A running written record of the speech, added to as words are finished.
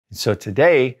So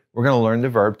today, we're going to learn the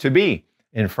verb to be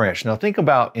in French. Now think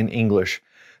about in English,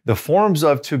 the forms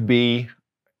of to be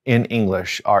in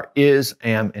English are is,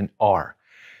 am, and are.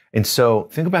 And so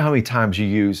think about how many times you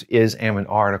use is, am, and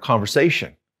are in a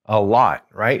conversation. A lot,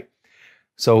 right?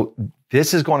 So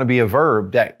this is going to be a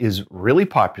verb that is really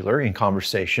popular in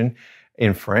conversation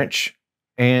in French,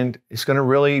 and it's going to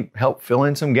really help fill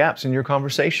in some gaps in your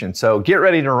conversation. So get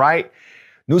ready to write.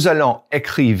 Nous allons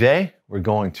écrire. We're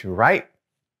going to write.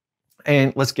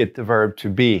 And let's get the verb to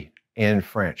be in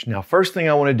French. Now, first thing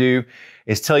I want to do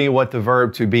is tell you what the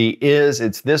verb to be is.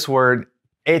 It's this word,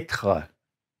 être.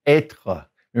 Être.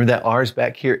 Remember that R is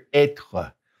back here,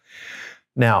 être.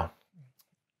 Now,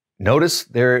 notice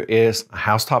there is a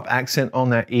housetop accent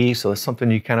on that E, so it's something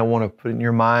you kind of want to put in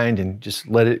your mind and just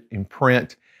let it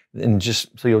imprint, and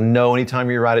just so you'll know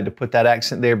anytime you write it to put that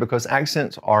accent there, because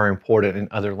accents are important in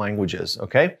other languages,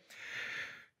 okay?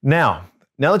 Now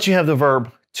that you have the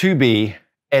verb to be,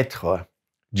 être,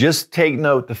 just take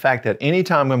note the fact that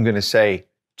anytime I'm going to say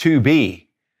to be,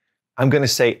 I'm going to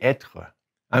say être.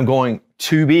 I'm going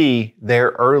to be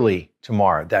there early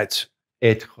tomorrow. That's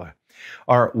être.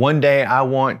 Or one day I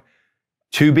want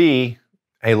to be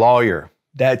a lawyer.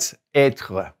 That's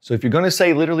être. So if you're going to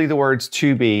say literally the words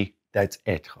to be, that's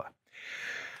être.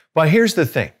 But here's the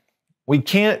thing. We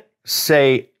can't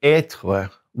say être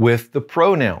with the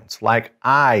pronouns like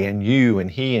I and you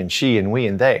and he and she and we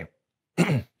and they.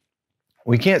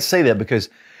 We can't say that because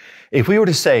if we were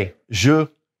to say je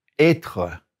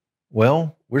être,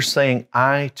 well, we're saying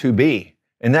I to be.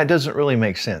 And that doesn't really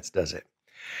make sense, does it?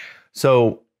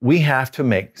 So we have to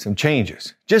make some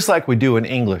changes, just like we do in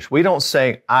English. We don't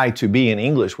say I to be in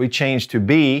English. We change to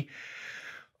be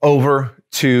over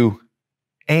to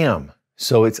am.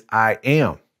 So it's I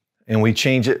am. And we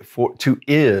change it to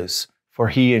is for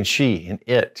he and she and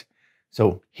it.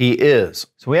 So he is.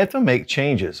 So we have to make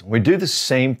changes. We do the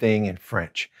same thing in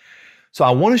French. So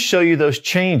I want to show you those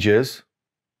changes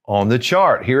on the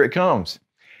chart. Here it comes.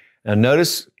 Now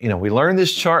notice, we learned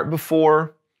this chart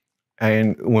before,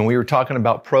 and when we were talking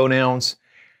about pronouns,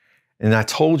 and I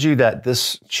told you that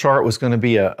this chart was going to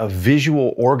be a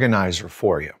visual organizer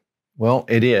for you. Well,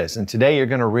 it is. And today you're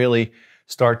going to really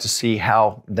start to see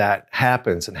how that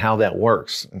happens and how that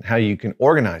works and how you can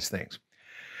organize things.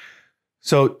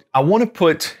 So I want to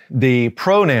put the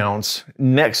pronouns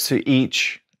next to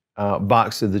each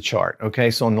box of the chart. Okay,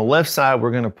 so on the left side,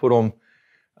 we're going to put them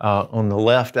on the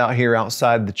left out here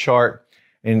outside the chart.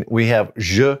 And we have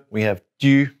je, we have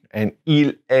tu, and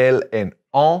il, elle, and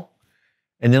on.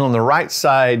 And then on the right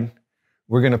side,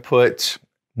 we're going to put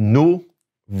nous,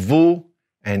 vous,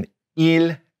 and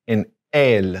il, and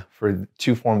elle for the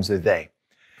two forms of they.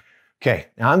 Okay,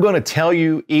 now I'm going to tell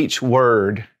you each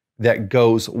word that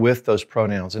goes with those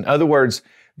pronouns. In other words,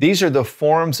 these are the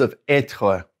forms of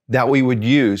être that we would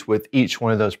use with each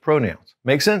one of those pronouns.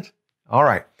 Make sense? All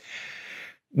right.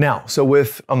 Now, so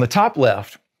on the top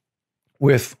left,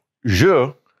 with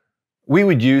je, we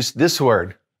would use this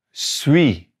word,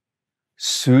 suis,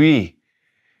 suis.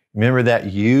 Remember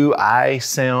that U, I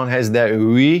sound has that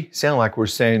oui sound, like we're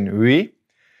saying oui.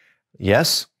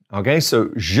 Yes. Okay,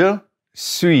 so je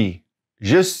suis.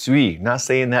 Je suis, not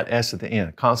saying that S at the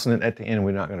end. Consonant at the end,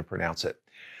 we're not going to pronounce it.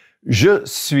 Je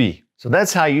suis. So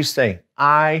that's how you say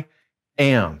I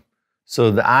am.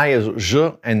 So the I is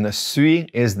je and the suis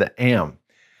is the am.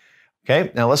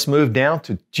 Okay, now let's move down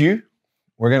to tu.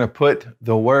 We're going to put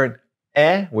the word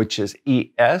est, which is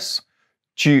es.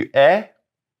 Tu es.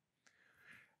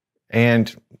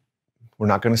 And we're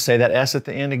not going to say that S at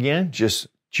the end again, just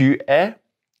tu es.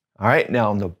 All right, now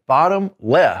on the bottom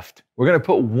left, we're going to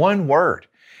put one word,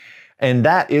 and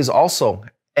that is also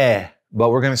but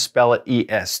we're going to spell it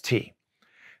E-S-T.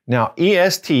 Now,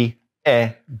 E-S-T,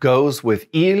 goes with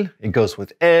il, it goes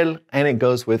with elle, and it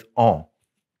goes with on.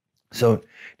 So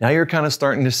now you're kind of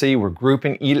starting to see we're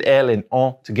grouping il, elle, and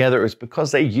on together. It's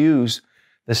because they use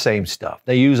the same stuff.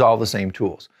 They use all the same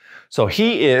tools. So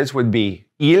he is would be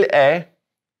il est,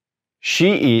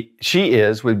 she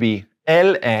is would be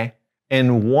elle est,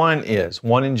 and one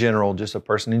in general, just a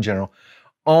person in general,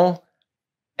 on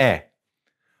est.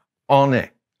 On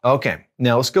est. Okay,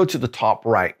 now let's go to the top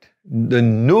right. The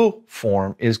nous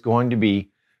form is going to be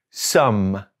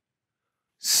some.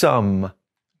 Some.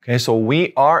 Okay, so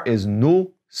we are is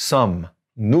nous sommes.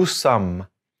 Nous sommes.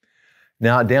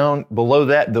 Now down below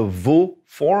that, the vous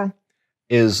form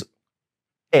is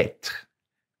être.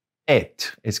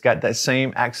 Être. It's got that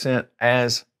same accent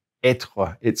as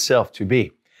être itself, to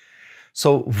be.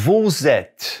 So vous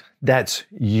êtes, that's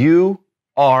you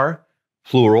are,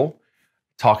 plural,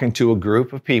 talking to a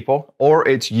group of people, or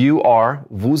it's you are,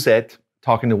 vous êtes,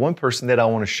 talking to one person that I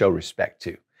want to show respect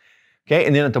to. Okay,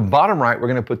 and then at the bottom right, we're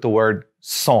going to put the word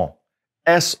sont,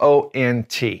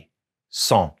 S-O-N-T,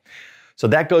 sont. So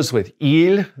that goes with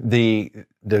il, the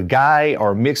guy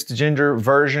or mixed gender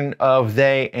version of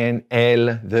they, and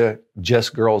elle, the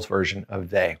just girls version of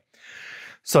they.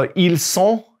 So ils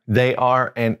sont, they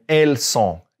are, and elles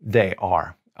sont, they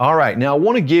are. All right, now I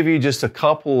want to give you just a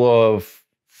couple of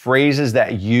phrases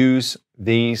that use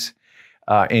these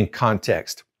in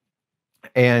context.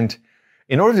 And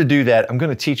in order to do that, I'm going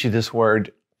to teach you this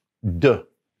word de,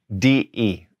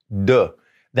 D-E, de.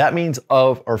 That means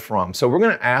of or from. So we're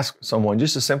going to ask someone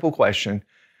just a simple question,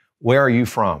 where are you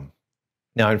from?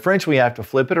 Now in French, we have to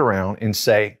flip it around and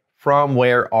say, from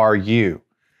where are you?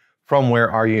 From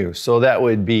where are you? So that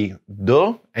would be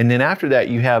de, and then after that,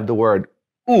 you have the word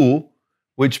où,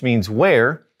 which means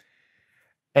where,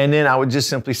 and then I would just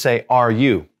simply say, are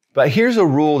you? But here's a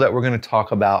rule that we're going to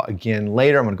talk about again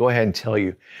later. I'm going to go ahead and tell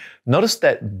you. Notice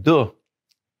that de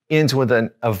ends with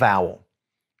a vowel.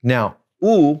 Now,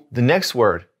 où, the next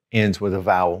word, ends with a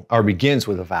vowel, or begins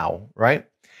with a vowel, right?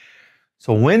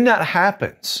 So when that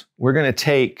happens, we're going to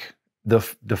take the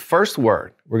first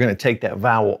word, we're going to take that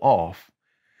vowel off,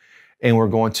 and we're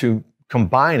going to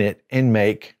combine it and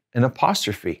make an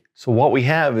apostrophe. So what we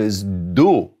have is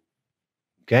d'où,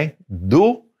 okay?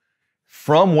 D'où,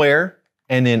 from where,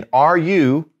 and then are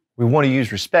you, we want to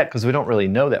use respect because we don't really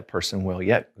know that person well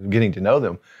yet, we're getting to know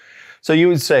them. So you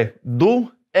would say,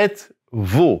 d'où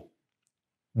êtes-vous?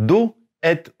 D'où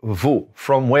êtes-vous?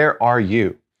 From where are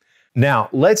you? Now,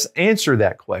 let's answer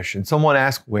that question. Someone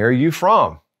asked, where are you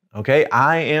from? Okay,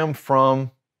 I am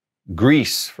from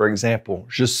Greece, for example.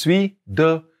 Je suis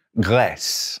de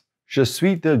Grèce. Je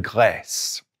suis de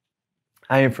Grèce.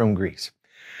 I am from Greece.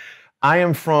 I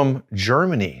am from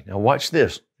Germany. Now watch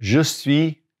this. Je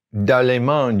suis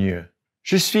d'Allemagne.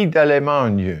 Je suis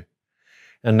d'Allemagne.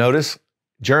 Now notice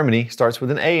Germany starts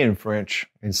with an A in French.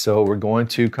 And so we're going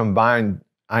to combine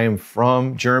I am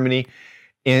from Germany.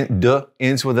 De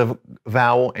ends with a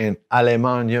vowel, and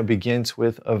Allemagne begins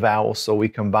with a vowel. So we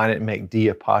combine it and make D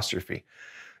apostrophe.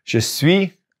 Je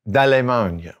suis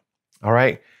d'Allemagne. All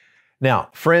right. Now,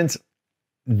 friends,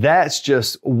 that's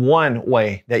just one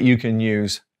way that you can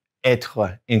use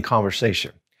être in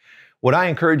conversation. What I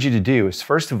encourage you to do is,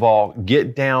 first of all,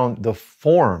 get down the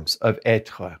forms of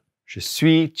être. Je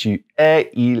suis, tu es,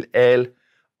 il, elle,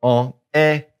 on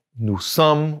est, nous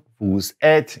sommes, vous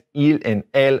êtes, il and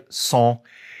elles sont.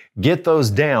 Get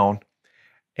those down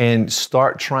and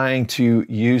start trying to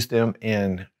use them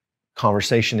in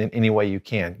conversation in any way you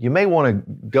can. You may want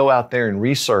to go out there and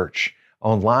research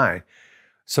online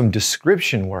some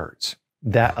description words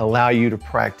that allow you to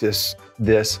practice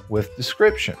this with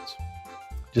descriptions.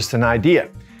 Just an idea.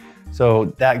 So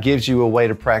that gives you a way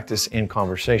to practice in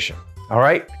conversation. All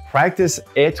right, practice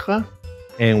être,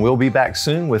 and we'll be back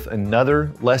soon with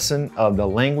another lesson of the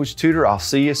Language Tutor. I'll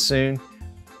see you soon.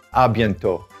 À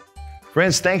bientôt.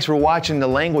 Friends, thanks for watching the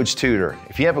Language Tutor.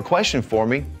 If you have a question for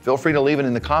me, feel free to leave it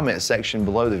in the comment section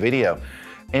below the video.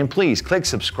 And please click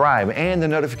subscribe and the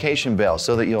notification bell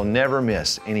so that you'll never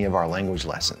miss any of our language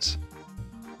lessons.